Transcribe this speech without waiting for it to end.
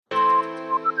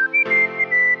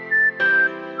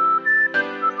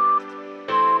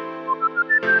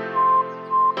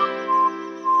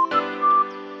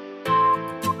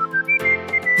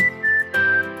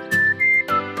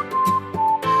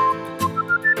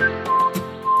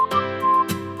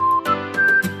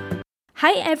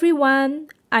Hi everyone,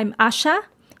 I'm Asha,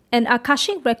 an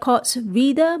Akashic Records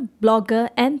reader,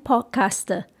 blogger, and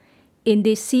podcaster. In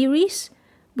this series,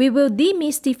 we will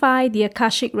demystify the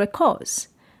Akashic Records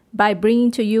by bringing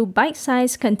to you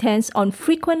bite-sized contents on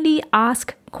frequently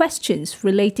asked questions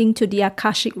relating to the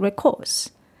Akashic Records.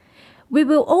 We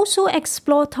will also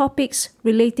explore topics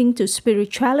relating to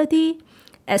spirituality,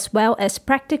 as well as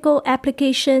practical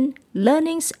application,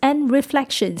 learnings, and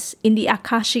reflections in the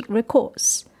Akashic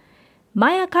Records.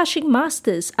 My Akashic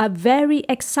Masters are very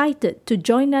excited to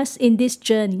join us in this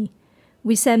journey.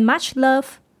 We send much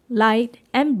love, light,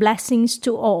 and blessings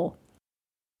to all.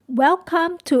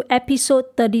 Welcome to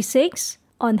episode 36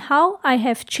 on how I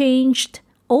have changed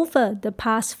over the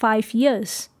past 5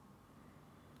 years.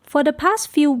 For the past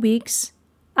few weeks,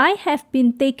 I have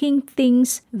been taking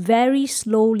things very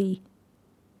slowly.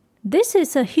 This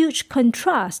is a huge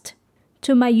contrast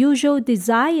to my usual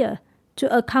desire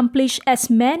to accomplish as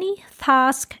many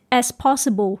tasks as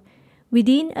possible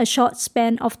within a short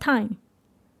span of time.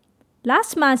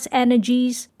 Last month's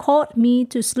energies called me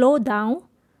to slow down,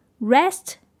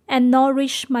 rest, and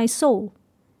nourish my soul.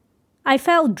 I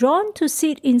felt drawn to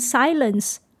sit in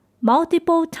silence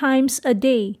multiple times a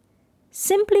day,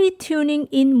 simply tuning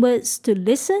inwards to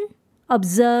listen,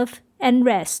 observe, and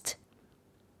rest.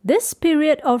 This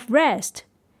period of rest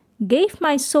gave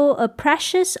my soul a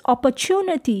precious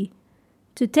opportunity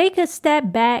to take a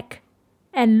step back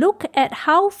and look at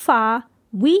how far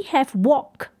we have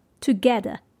walked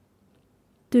together.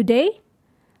 Today,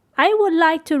 I would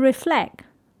like to reflect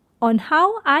on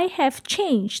how I have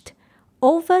changed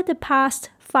over the past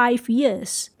 5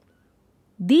 years.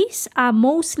 These are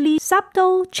mostly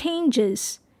subtle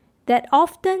changes that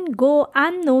often go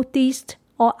unnoticed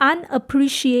or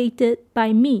unappreciated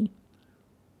by me.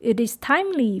 It is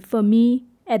timely for me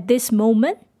at this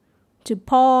moment to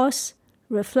pause,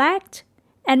 reflect,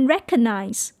 and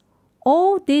recognize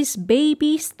all these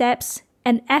baby steps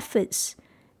and efforts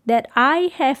that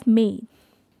I have made.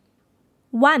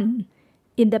 1.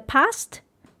 In the past,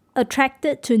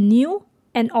 attracted to new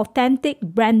and authentic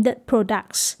branded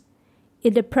products.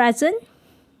 In the present,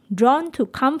 drawn to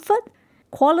comfort,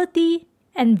 quality,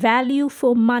 and value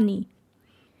for money.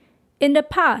 In the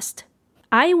past,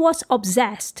 I was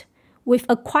obsessed with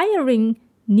acquiring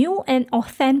new and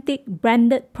authentic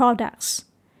branded products.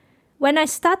 When I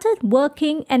started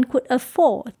working and could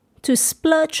afford to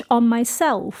splurge on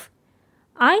myself,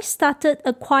 I started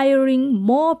acquiring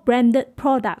more branded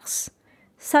products,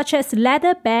 such as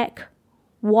leather bag,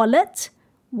 wallet,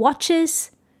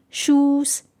 watches,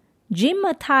 shoes, gym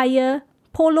attire,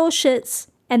 polo shirts,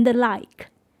 and the like.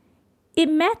 It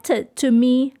mattered to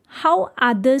me how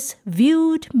others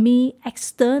viewed me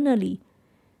externally.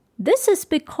 This is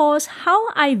because how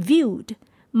I viewed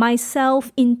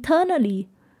myself internally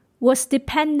was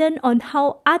dependent on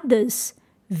how others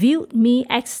viewed me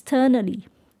externally.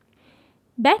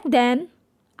 Back then,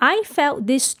 I felt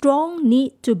this strong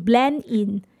need to blend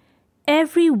in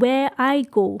everywhere I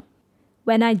go.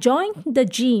 When I joined the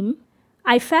gym,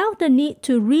 I felt the need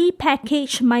to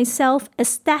repackage myself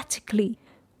aesthetically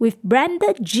with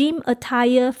branded gym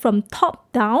attire from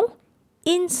top down,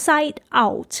 inside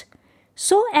out,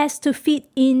 so as to fit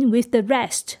in with the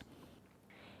rest.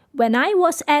 When I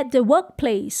was at the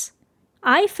workplace,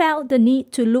 I felt the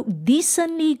need to look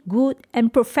decently good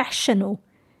and professional,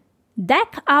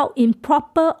 deck out in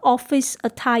proper office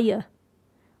attire.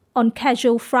 On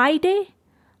casual Friday,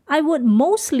 I would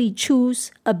mostly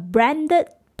choose a branded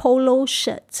polo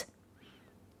shirt.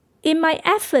 In my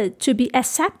effort to be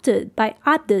accepted by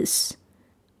others,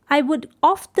 I would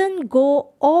often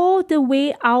go all the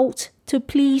way out to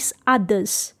please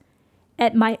others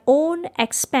at my own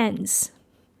expense.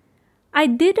 I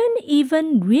didn't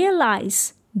even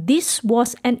realize this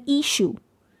was an issue.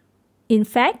 In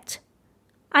fact,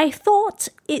 I thought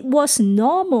it was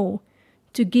normal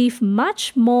to give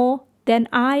much more than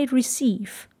I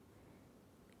receive.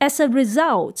 As a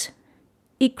result,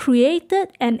 it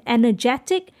created an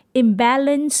energetic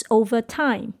imbalance over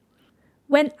time.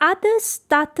 When others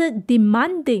started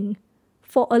demanding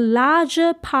for a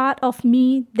larger part of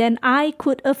me than I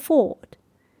could afford,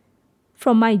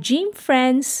 from my gym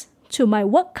friends to my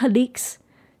work colleagues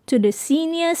to the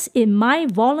seniors in my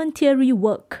voluntary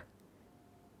work,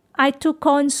 I took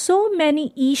on so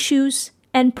many issues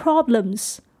and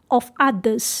problems of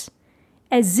others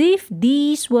as if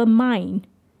these were mine,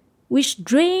 which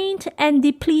drained and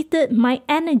depleted my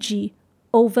energy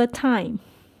over time.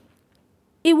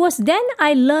 It was then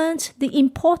I learned the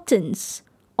importance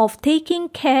of taking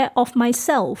care of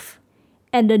myself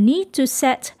and the need to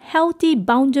set healthy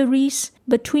boundaries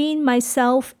between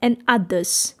myself and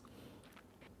others.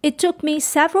 It took me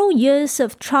several years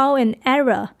of trial and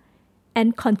error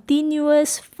and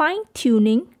continuous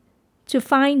fine-tuning to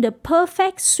find the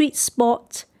perfect sweet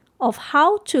spot of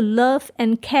how to love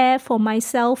and care for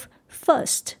myself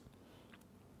first.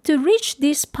 To reach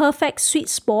this perfect sweet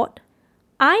spot,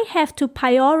 I have to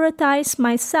prioritize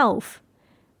myself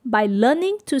by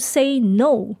learning to say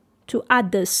no to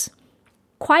others,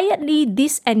 quietly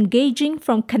disengaging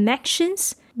from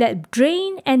connections that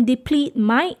drain and deplete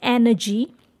my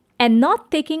energy, and not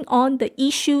taking on the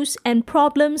issues and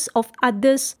problems of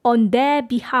others on their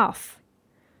behalf.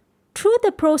 Through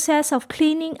the process of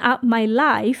cleaning up my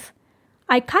life,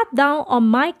 I cut down on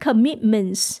my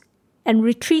commitments and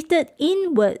retreated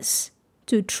inwards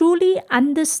to truly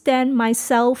understand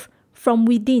myself from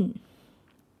within.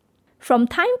 From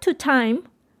time to time,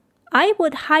 I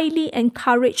would highly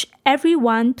encourage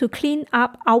everyone to clean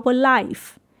up our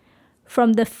life,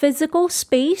 from the physical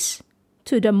space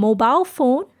to the mobile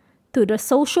phone, to the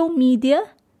social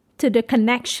media, to the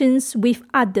connections with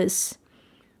others.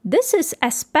 This is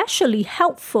especially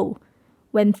helpful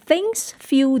when things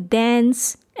feel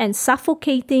dense and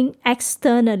suffocating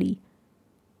externally.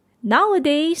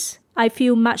 Nowadays, I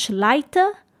feel much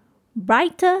lighter,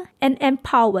 brighter, and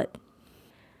empowered.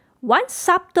 One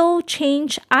subtle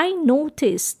change I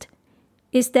noticed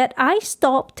is that I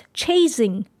stopped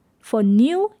chasing for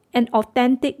new and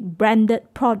authentic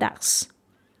branded products.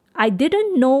 I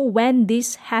didn't know when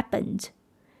this happened.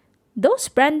 Those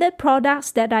branded products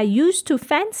that I used to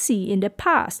fancy in the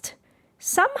past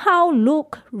somehow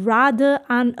look rather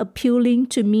unappealing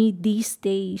to me these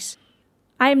days.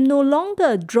 I am no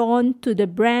longer drawn to the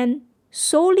brand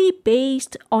solely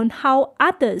based on how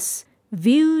others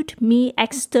viewed me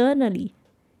externally.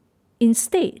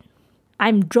 Instead,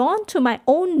 I'm drawn to my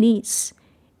own needs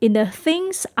in the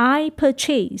things I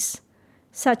purchase,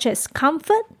 such as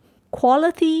comfort,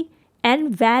 quality,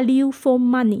 and value for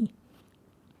money.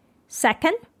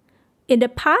 Second, in the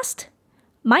past,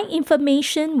 my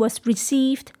information was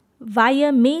received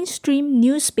via mainstream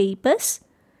newspapers,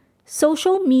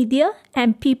 social media,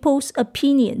 and people's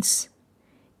opinions.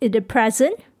 In the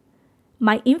present,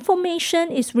 my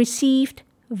information is received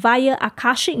via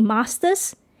Akashic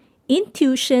Masters,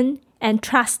 intuition, and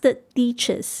trusted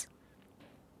teachers.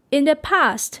 In the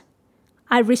past,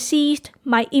 I received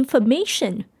my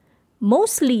information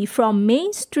mostly from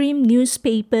mainstream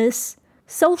newspapers,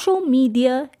 social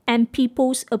media, and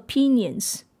people's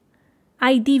opinions.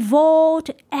 I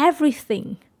devoured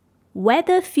everything,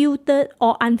 whether filtered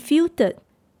or unfiltered,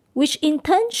 which in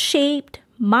turn shaped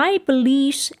my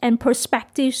beliefs and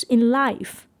perspectives in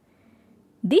life.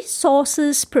 These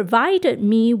sources provided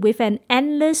me with an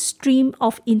endless stream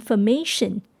of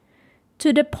information,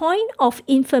 to the point of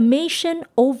information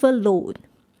overload.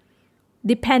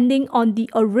 Depending on the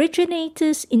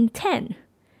originator's intent,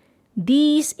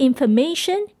 these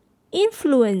information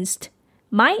influenced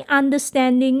my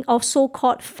understanding of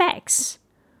so-called facts,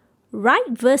 right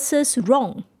versus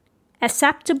wrong,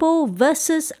 acceptable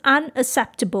versus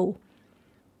unacceptable.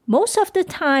 Most of the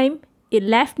time, it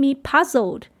left me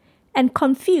puzzled and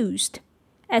confused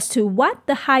as to what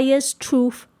the highest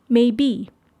truth may be.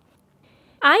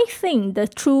 I think the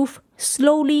truth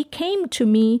slowly came to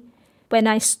me when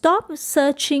I stopped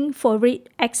searching for it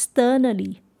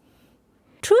externally.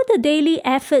 Through the daily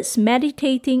efforts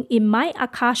meditating in my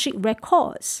Akashic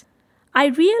records, I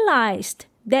realized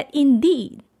that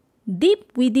indeed,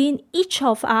 deep within each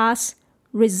of us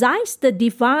resides the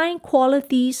divine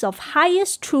qualities of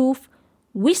highest truth,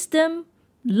 wisdom,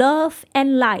 love,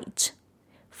 and light.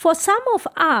 For some of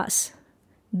us,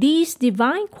 these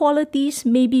divine qualities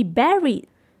may be buried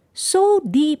so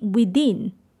deep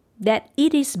within that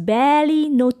it is barely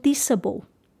noticeable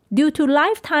due to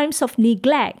lifetimes of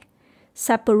neglect,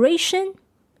 separation,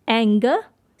 anger,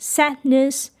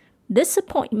 sadness,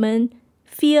 disappointment,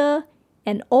 fear,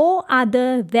 and all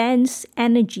other dense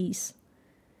energies.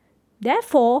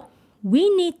 Therefore, we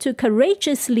need to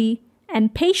courageously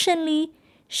and patiently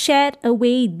shed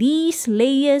away these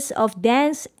layers of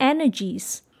dense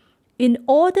energies in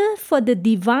order for the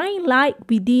divine light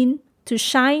within to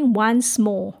shine once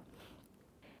more.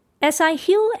 As I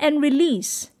heal and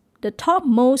release the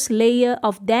topmost layer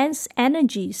of dense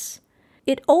energies,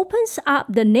 it opens up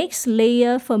the next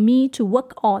layer for me to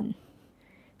work on.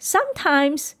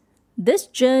 Sometimes, this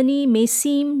journey may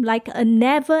seem like a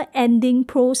never-ending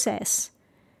process.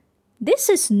 This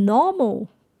is normal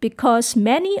because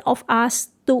many of us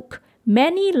took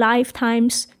many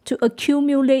lifetimes to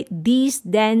accumulate these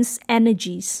dense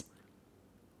energies.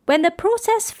 When the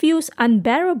process feels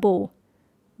unbearable,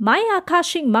 my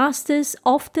Akashic Masters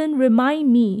often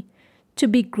remind me to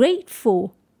be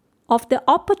grateful of the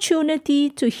opportunity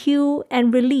to heal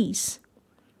and release,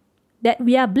 that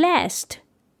we are blessed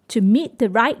to meet the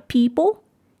right people,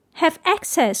 have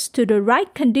access to the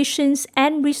right conditions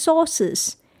and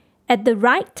resources at the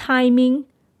right timing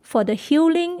for the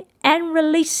healing and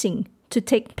releasing to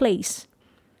take place.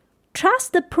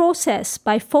 Trust the process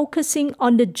by focusing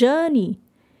on the journey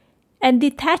and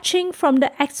detaching from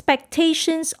the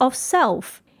expectations of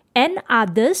self and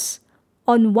others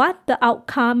on what the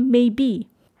outcome may be.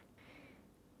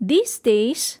 These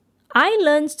days, I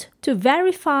learned to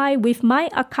verify with my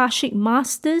Akashic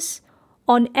Masters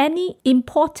on any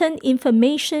important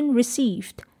information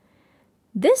received.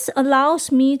 This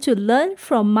allows me to learn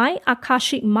from my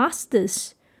Akashic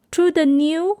Masters through the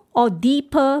new or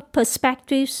deeper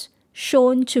perspectives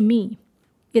shown to me.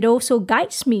 It also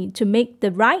guides me to make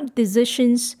the right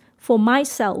decisions for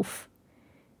myself,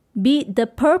 be it the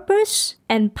purpose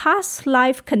and past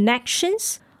life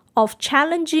connections of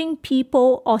challenging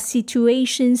people or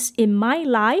situations in my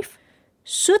life,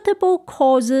 suitable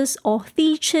causes or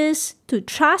teachers to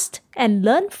trust and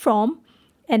learn from,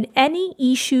 and any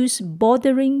issues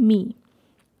bothering me.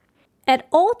 At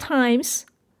all times,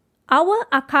 our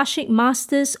Akashic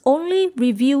Masters only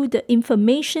reveal the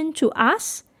information to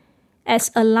us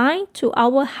as aligned to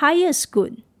our highest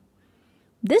good.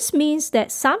 This means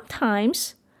that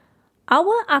sometimes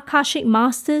our Akashic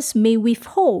Masters may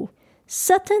withhold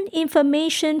certain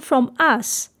information from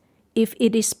us if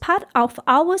it is part of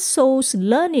our soul's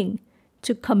learning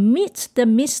to commit the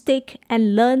mistake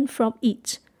and learn from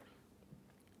it.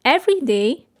 Every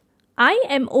day, I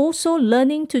am also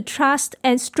learning to trust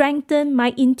and strengthen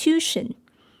my intuition,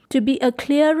 to be a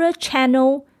clearer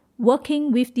channel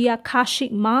working with the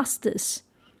Akashic Masters.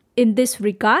 In this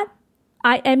regard,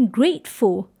 I am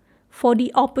grateful for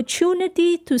the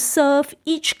opportunity to serve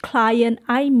each client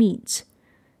I meet,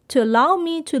 to allow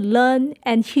me to learn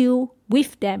and heal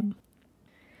with them.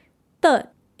 Third,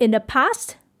 in the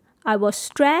past, I was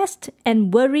stressed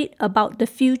and worried about the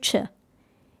future.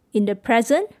 In the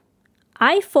present,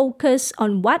 I focus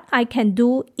on what I can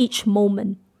do each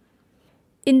moment.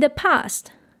 In the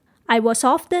past, I was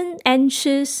often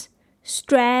anxious,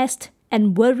 stressed,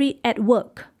 and worried at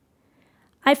work.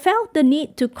 I felt the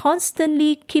need to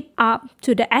constantly keep up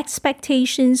to the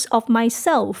expectations of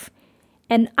myself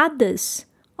and others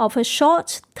of a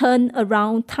short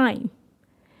turnaround time.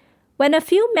 When a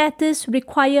few matters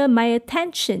require my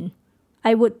attention,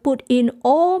 I would put in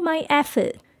all my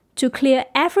effort to clear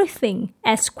everything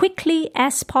as quickly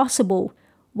as possible,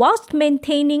 whilst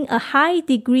maintaining a high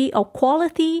degree of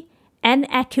quality and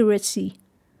accuracy.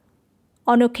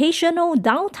 On occasional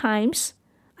downtimes,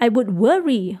 I would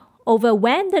worry over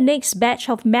when the next batch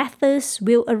of matters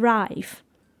will arrive.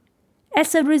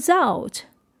 As a result,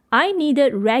 I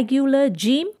needed regular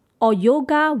gym or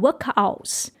yoga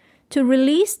workouts to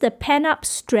release the pent-up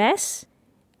stress,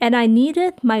 and I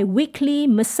needed my weekly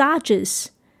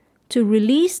massages to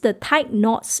release the tight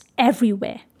knots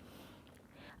everywhere.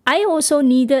 I also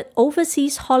needed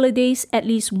overseas holidays at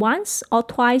least once or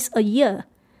twice a year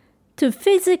to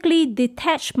physically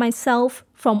detach myself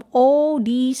from all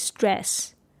these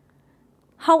stress.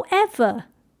 However,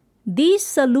 these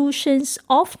solutions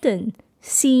often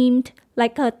seemed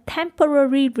like a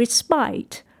temporary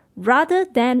respite rather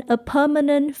than a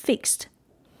permanent fix.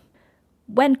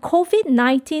 When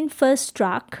COVID-19 first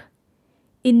struck,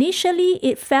 initially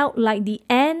it felt like the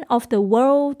end of the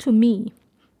world to me,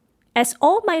 as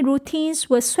all my routines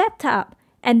were swept up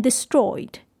and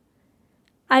destroyed.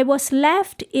 I was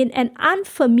left in an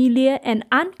unfamiliar and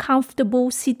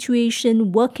uncomfortable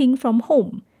situation working from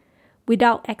home,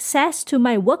 without access to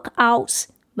my workouts,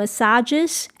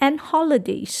 massages, and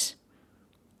holidays.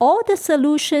 All the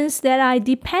solutions that I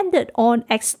depended on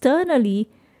externally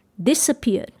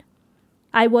disappeared.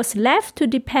 I was left to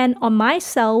depend on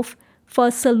myself for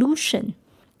a solution.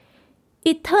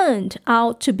 It turned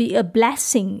out to be a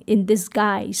blessing in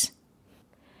disguise.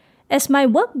 As my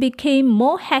work became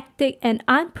more hectic and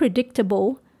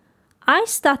unpredictable, I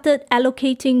started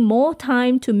allocating more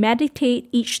time to meditate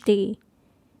each day.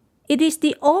 It is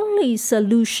the only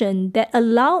solution that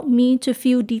allowed me to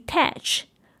feel detached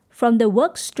from the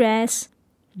work stress,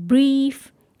 breathe,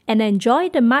 and enjoy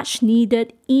the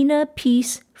much-needed inner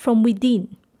peace from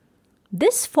within.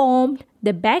 This formed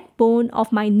the backbone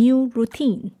of my new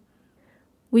routine.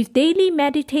 With daily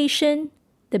meditation,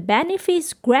 the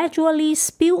benefits gradually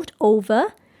spilled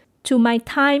over to my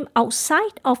time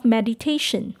outside of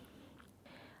meditation.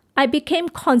 I became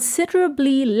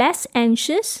considerably less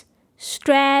anxious,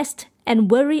 stressed,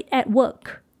 and worried at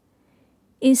work.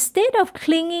 Instead of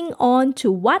clinging on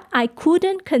to what I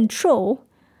couldn't control,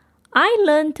 I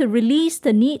learned to release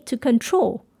the need to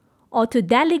control or to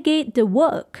delegate the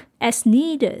work as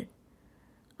needed.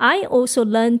 I also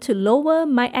learned to lower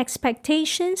my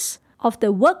expectations of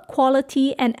the work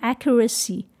quality and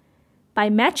accuracy by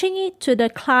matching it to the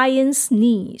client's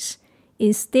needs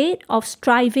instead of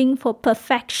striving for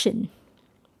perfection.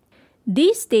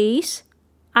 These days,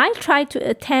 I try to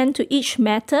attend to each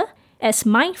matter as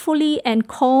mindfully and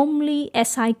calmly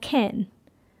as I can,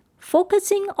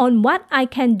 focusing on what I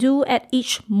can do at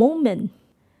each moment.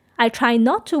 I try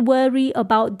not to worry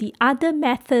about the other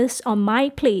matters on my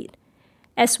plate,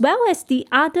 as well as the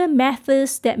other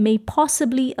matters that may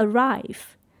possibly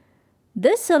arrive.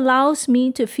 This allows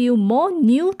me to feel more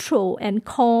neutral and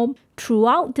calm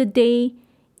throughout the day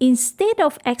instead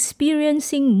of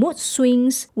experiencing mood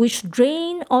swings which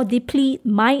drain or deplete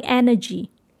my energy.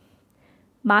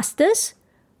 Masters,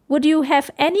 would you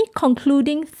have any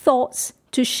concluding thoughts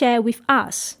to share with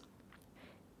us?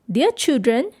 Dear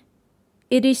children,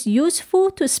 it is useful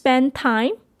to spend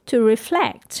time to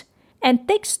reflect and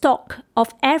take stock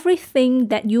of everything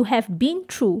that you have been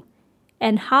through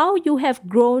and how you have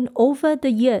grown over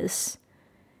the years.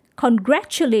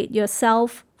 Congratulate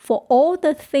yourself for all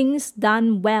the things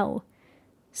done well.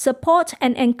 Support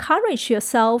and encourage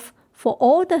yourself for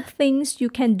all the things you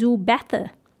can do better.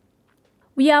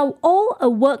 We are all a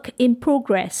work in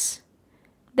progress.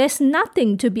 There's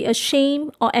nothing to be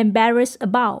ashamed or embarrassed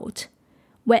about,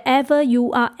 wherever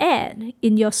you are at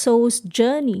in your soul's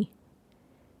journey.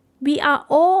 We are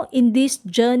all in this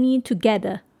journey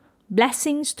together.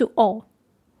 Blessings to all.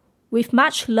 With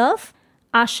much love,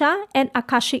 Asha and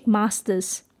Akashic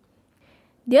Masters.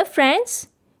 Dear friends,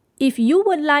 if you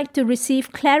would like to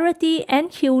receive clarity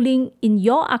and healing in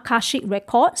your Akashic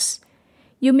records,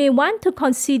 you may want to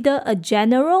consider a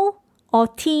general or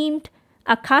themed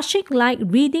Akashic-like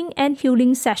reading and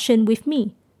healing session with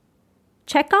me.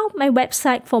 Check out my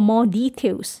website for more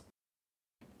details.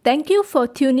 Thank you for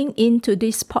tuning in to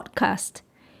this podcast.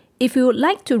 If you would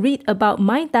like to read about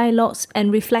my dialogues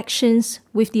and reflections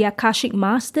with the Akashic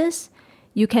Masters,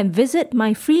 you can visit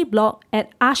my free blog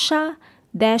at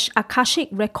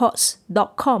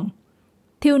asha-akashicrecords.com.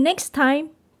 Till next time,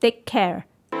 take care.